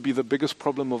needs to be the biggest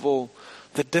problem of all,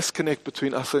 the disconnect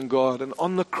between us and God. And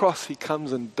on the cross, He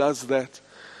comes and does that.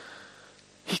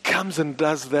 He comes and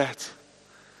does that.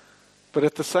 But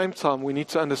at the same time, we need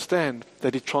to understand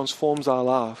that He transforms our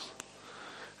lives.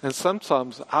 And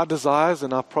sometimes our desires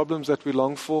and our problems that we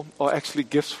long for are actually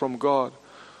gifts from God,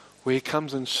 where He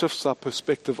comes and shifts our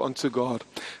perspective onto God.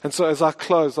 And so as I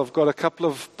close, I've got a couple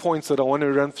of points that I want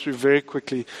to run through very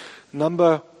quickly.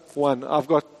 Number one, I've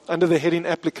got under the heading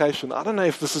application. I don't know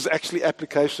if this is actually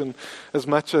application as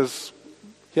much as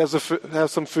he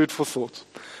has some food for thought.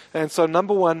 And so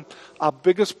number one, our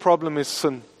biggest problem is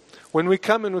sin. When we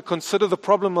come and we consider the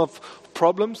problem of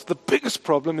problems, the biggest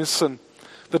problem is sin.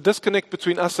 The disconnect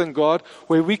between us and God,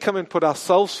 where we come and put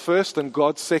ourselves first and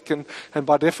God second. And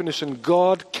by definition,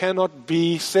 God cannot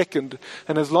be second.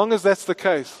 And as long as that's the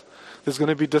case, there's going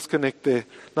to be disconnect there.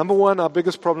 Number one, our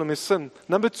biggest problem is sin.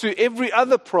 Number two, every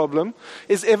other problem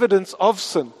is evidence of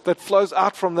sin that flows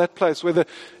out from that place, whether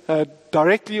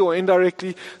directly or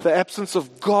indirectly, the absence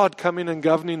of God coming and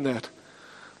governing that.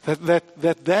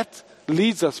 That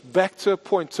leads us back to a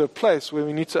point, to a place where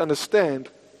we need to understand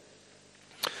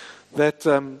that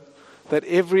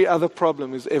every other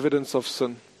problem is evidence of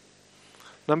sin.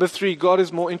 Number three, God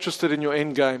is more interested in your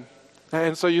end game.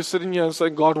 And so you're sitting here and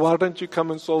saying, God, why don't you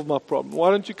come and solve my problem? Why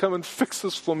don't you come and fix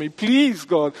this for me? Please,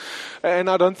 God. And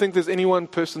I don't think there's any one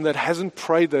person that hasn't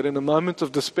prayed that in a moment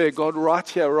of despair. God, right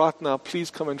here, right now,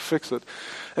 please come and fix it.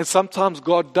 And sometimes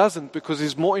God doesn't, because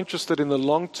He's more interested in the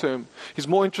long term. He's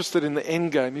more interested in the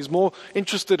end game. He's more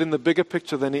interested in the bigger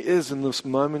picture than He is in this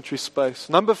momentary space.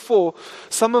 Number four,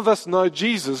 some of us know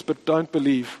Jesus but don't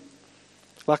believe.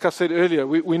 Like I said earlier,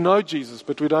 we know Jesus,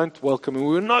 but we don't welcome Him.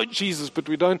 We know Jesus, but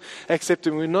we don't accept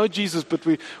Him. We know Jesus, but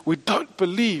we don't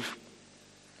believe.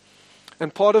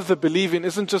 And part of the believing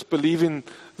isn't just believing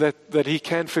that He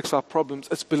can fix our problems.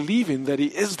 It's believing that He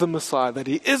is the Messiah, that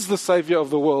He is the Savior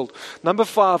of the world. Number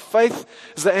five, faith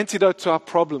is the antidote to our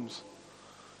problems.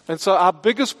 And so our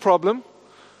biggest problem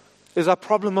is our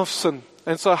problem of sin.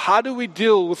 And so how do we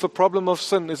deal with the problem of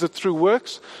sin? Is it through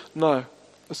works? No,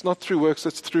 it's not through works,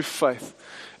 it's through faith.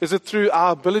 Is it through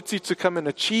our ability to come and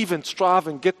achieve and strive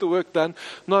and get the work done?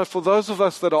 No, for those of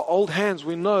us that are old hands,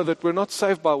 we know that we're not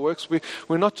saved by works.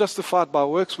 We're not justified by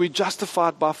works. We're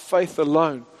justified by faith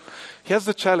alone. Here's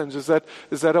the challenge, is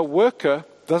that a worker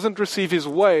doesn't receive his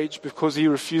wage because he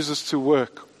refuses to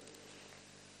work.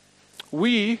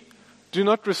 We do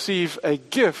not receive a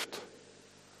gift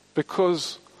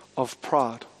because of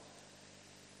pride.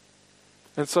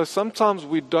 And so sometimes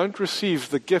we don't receive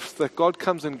the gift that God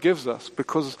comes and gives us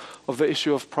because of the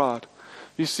issue of pride.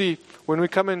 You see, when we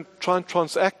come and try and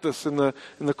transact this in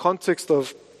the context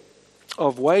of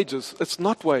wages, it's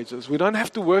not wages. We don't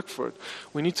have to work for it.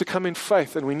 We need to come in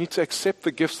faith, and we need to accept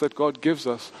the gifts that God gives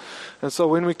us. And so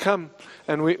when we come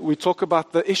and we talk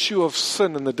about the issue of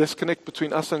sin and the disconnect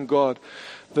between us and God,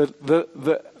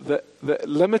 the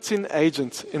limiting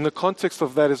agent in the context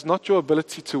of that is not your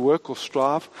ability to work or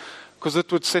strive, because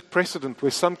it would set precedent where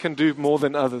some can do more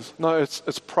than others. No,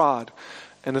 it's pride.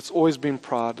 And it's always been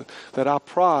pride. That our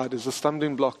pride is a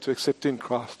stumbling block to accepting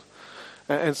Christ.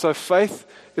 And so faith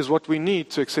is what we need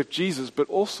to accept Jesus, but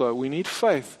also we need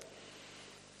faith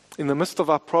in the midst of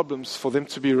our problems for them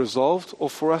to be resolved, or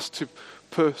for us to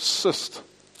persist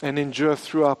and endure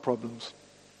through our problems.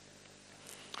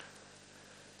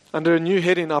 Under a new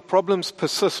heading, our problems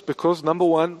persist because, number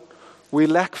one, we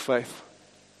lack faith.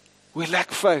 We lack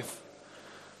faith.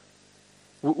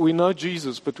 We know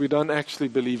Jesus, but we don't actually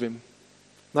believe Him.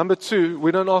 Number two,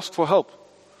 we don't ask for help.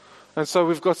 And so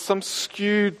we've got some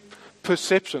skewed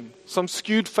perception, some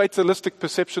skewed fatalistic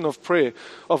perception of prayer,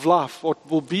 of life. What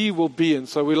will be, will be. And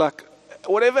so we're like,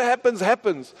 whatever happens,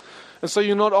 happens. And so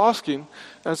you're not asking,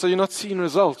 and so you're not seeing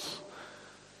results.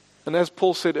 And as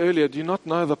Paul said earlier, do you not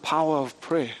know the power of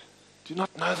prayer? Do you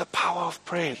not know the power of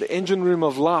prayer? The engine room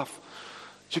of life.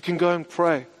 You can go and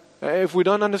pray. If we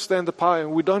don't understand the power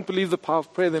and we don't believe the power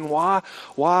of prayer, then why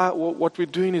what we're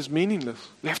doing is meaningless.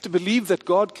 We have to believe that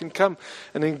God can come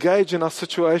and engage in our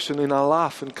situation, in our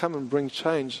life, and come and bring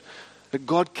change. That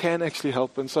God can actually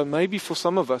help. And so maybe for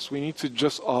some of us, we need to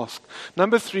just ask.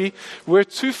 Number three, we're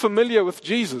too familiar with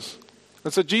Jesus.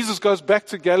 And so Jesus goes back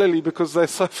to Galilee because they're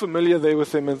so familiar there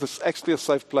with Him, and it's actually a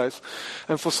safe place.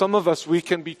 And for some of us, we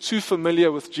can be too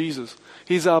familiar with Jesus.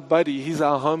 He's our buddy. He's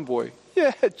our homeboy.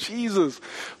 Yeah, Jesus.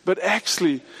 But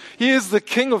actually, He is the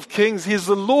King of Kings. He is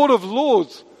the Lord of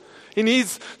Lords. He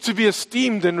needs to be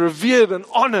esteemed and revered and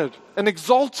honored and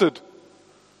exalted.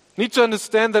 You need to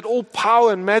understand that all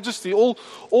power and majesty, all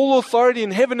authority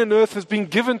in heaven and earth has been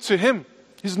given to Him.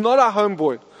 He's not our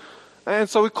homeboy. And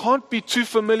so we can't be too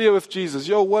familiar with Jesus.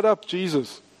 Yo, what up,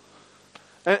 Jesus?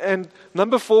 And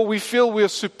number 4, we feel we are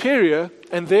superior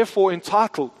and therefore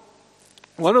entitled.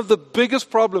 One of the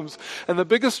biggest problems and the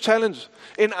biggest challenge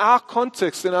in our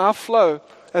context, in our flow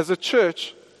as a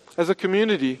church, as a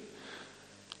community,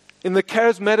 in the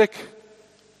charismatic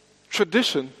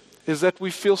tradition, is that we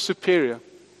feel superior.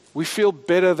 We feel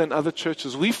better than other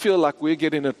churches. We feel like we're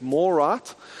getting it more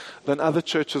right than other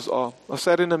churches are. I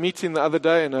sat in a meeting the other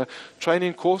day in a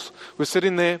training course. We're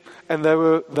sitting there and they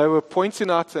were pointing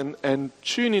out and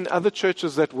tuning other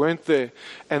churches that weren't there.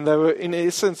 And they were in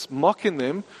essence mocking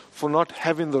them for not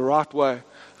having the right way.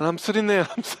 And I'm sitting there and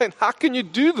I'm saying, how can you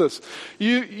do this?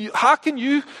 How can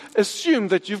you assume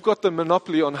that you've got the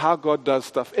monopoly on how God does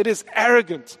stuff? It is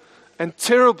arrogant and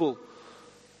terrible.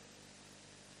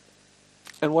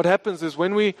 And what happens is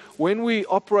when we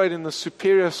operate in the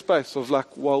superior space of like,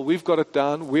 well, we've got it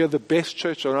down, we're the best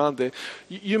church around there.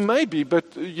 You may be,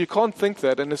 but you can't think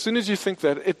that. And as soon as you think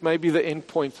that, it may be the end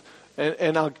point.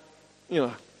 And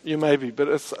you may be, but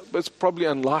it's probably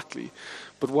unlikely.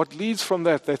 But what leads from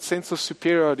that sense of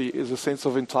superiority is a sense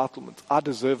of entitlement. I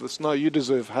deserve this. No, you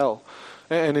deserve hell.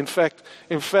 And in fact,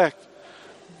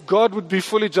 God would be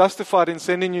fully justified in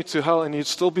sending you to hell and He'd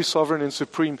still be sovereign and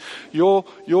supreme. Your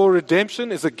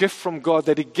redemption is a gift from God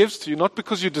that He gives to you, not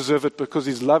because you deserve it, because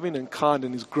He's loving and kind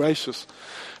and He's gracious.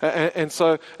 And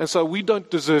so we don't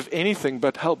deserve anything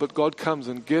but hell, but God comes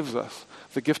and gives us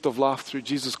the gift of life through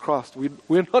Jesus Christ.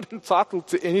 We're not entitled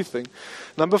to anything.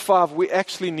 Number 5, we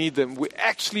actually need them. We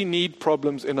actually need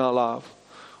problems in our lives.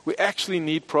 We actually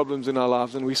need problems in our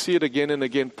lives, and we see it again and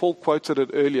again. Paul quoted it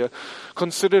earlier.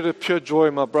 Consider it a pure joy,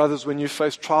 my brothers, when you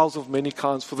face trials of many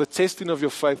kinds, for the testing of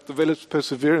your faith develops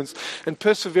perseverance, and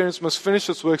perseverance must finish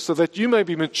its work so that you may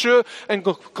be mature and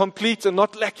complete and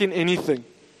not lacking anything.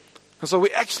 And so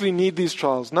we actually need these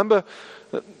trials.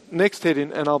 Next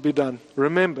heading, and I'll be done.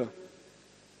 Remember,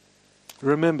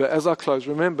 as I close,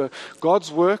 remember,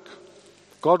 God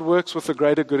works with a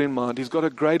greater good in mind. He's got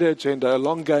a greater agenda, a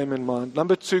long game in mind.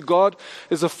 Number 2, God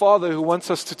is a Father who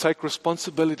wants us to take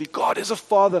responsibility. God is a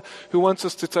Father who wants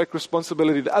us to take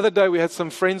responsibility. The other day we had some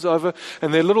friends over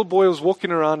and their little boy was walking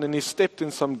around and he stepped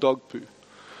in some dog poo.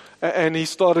 And he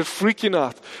started freaking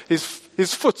out.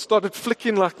 His foot started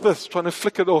flicking like this, trying to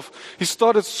flick it off. He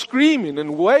started screaming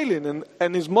and wailing,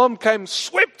 and his mom came,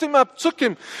 swept him up, took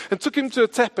him to a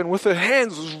tap, and with her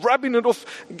hands was rubbing it off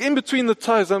in between the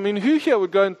toes. I mean, who here would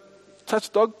go and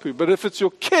touch dog poo? But if it's your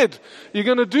kid, you're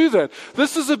going to do that.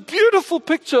 This is a beautiful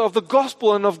picture of the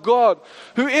gospel and of God,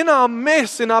 who in our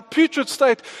mess, in our putrid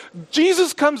state,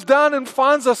 Jesus comes down and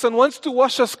finds us and wants to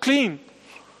wash us clean.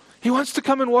 He wants to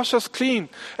come and wash us clean.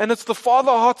 And it's the Father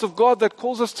heart of God that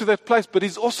calls us to that place. But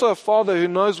He's also a Father who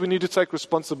knows we need to take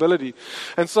responsibility.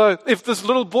 And so if this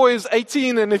little boy is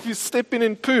 18 and if he's stepping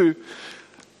in poo,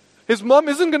 his mom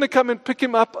isn't going to come and pick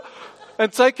him up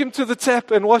and take him to the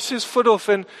tap and wash his foot off.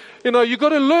 And, you got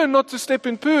to learn not to step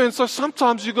in poo. And so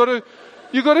sometimes you got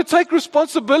to take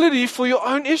responsibility for your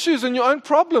own issues and your own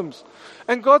problems.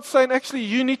 And God's saying, actually,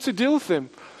 you need to deal with them.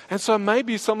 And so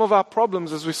maybe some of our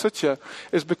problems as we sit here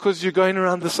is because you're going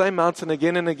around the same mountain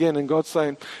again and again, and God's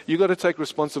saying, you got to take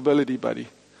responsibility, buddy.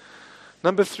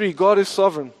 Number 3, God is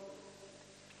sovereign.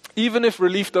 Even if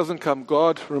relief doesn't come,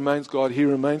 God remains God. He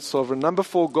remains sovereign. Number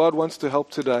 4, God wants to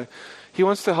help today. He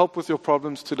wants to help with your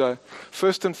problems today,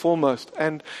 first and foremost.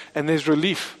 And there's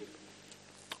relief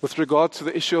with regard to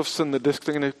the issue of sin, the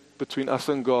disconnect between us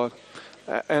and God.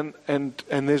 And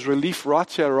there's relief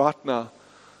right here, right now.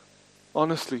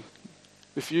 Honestly,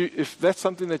 if that's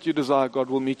something that you desire, God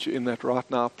will meet you in that right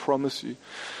now. I promise you.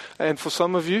 And for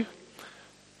some of your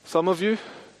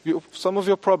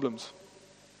problems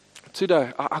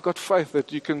today, I got faith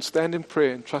that you can stand in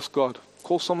prayer and trust God.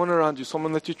 Call someone around you,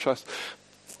 someone that you trust.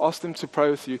 Ask them to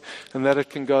pray with you, and that it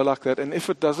can go like that. And if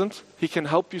it doesn't, He can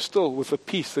help you still with the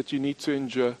peace that you need to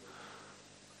endure.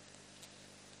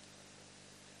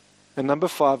 And number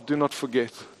 5, do not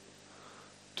forget.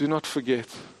 Do not forget.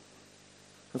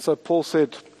 And so Paul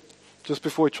said, just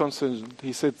before he transitioned,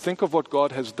 he said, think of what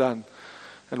God has done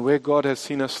and where God has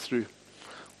seen us through.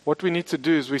 What we need to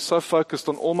do is we're so focused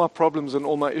on all my problems and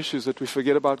all my issues that we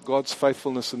forget about God's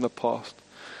faithfulness in the past.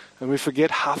 And we forget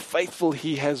how faithful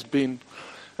He has been.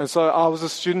 And so I was a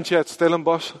student here at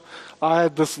Stellenbosch. I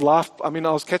had this life, I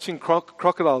was catching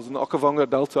crocodiles in the Okavango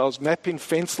Delta. I was mapping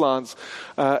fence lines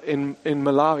in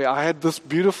Malawi. I had this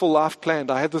beautiful life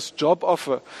planned. I had this job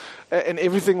offer. And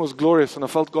everything was glorious. And I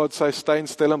felt God say, stay in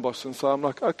Stellenbosch. And so I'm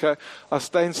like, okay, I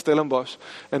stay in Stellenbosch.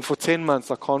 And for 10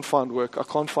 months, I can't find work. I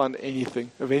can't find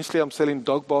anything. Eventually, I'm selling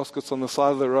dog baskets on the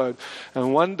side of the road.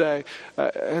 And one day,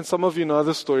 and some of you know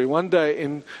this story, one day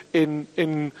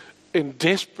in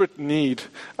desperate need,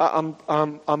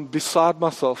 I'm beside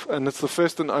myself. And it's the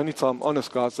first and only time,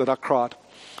 honest guys, that I cried.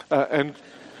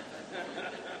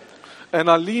 And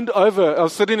I leaned over. I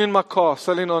was sitting in my car,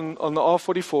 selling on the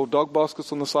R44, dog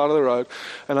baskets on the side of the road.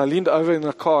 And I leaned over in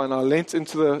the car and I leant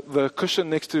into the cushion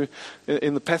next to,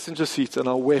 in the passenger seat, and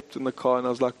I wept in the car. And I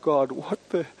was like, God,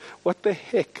 what the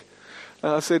heck?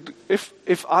 And I said,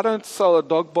 if I don't sell a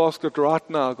dog basket right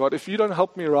now, God, if you don't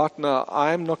help me right now,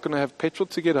 I am not going to have petrol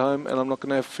to get home and I'm not going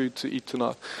to have food to eat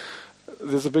tonight.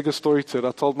 There's a bigger story to it.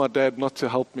 I told my dad not to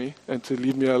help me and to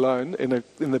leave me alone in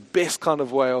the best kind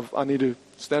of way of I need to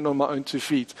stand on my own 2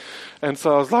 feet. And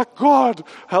so I was like, God,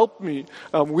 help me.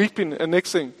 I'm weeping. And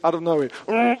next thing, out of nowhere,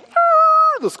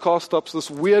 this car stops. This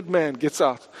weird man gets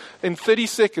out. In 30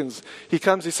 seconds, he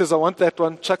comes. He says, I want that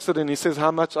one. Chucks it in. He says,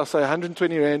 how much? I say,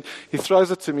 120 rand. He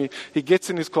throws it to me. He gets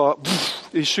in his car.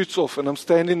 He shoots off. And I'm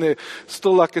standing there,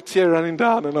 still like a tear running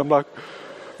down. And I'm like,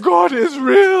 God is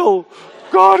real.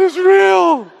 God is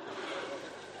real.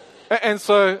 And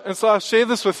so I share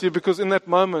this with you because in that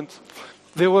moment,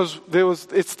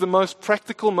 it's the most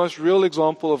practical, most real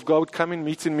example of God coming,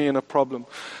 meeting me in a problem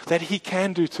that He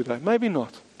can do today. Maybe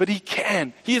not, but He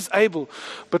can. He is able.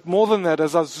 But more than that,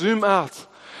 as I zoom out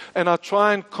and I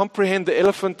try and comprehend the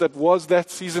elephant that was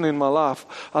that season in my life,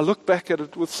 I look back at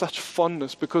it with such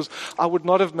fondness because I would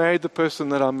not have married the person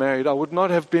that I married. I would not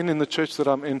have been in the church that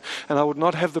I'm in, and I would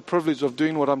not have the privilege of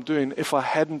doing what I'm doing if I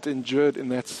hadn't endured in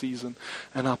that season.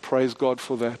 And I praise God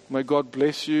for that. May God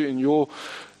bless you in your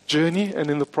journey and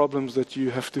in the problems that you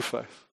have to face.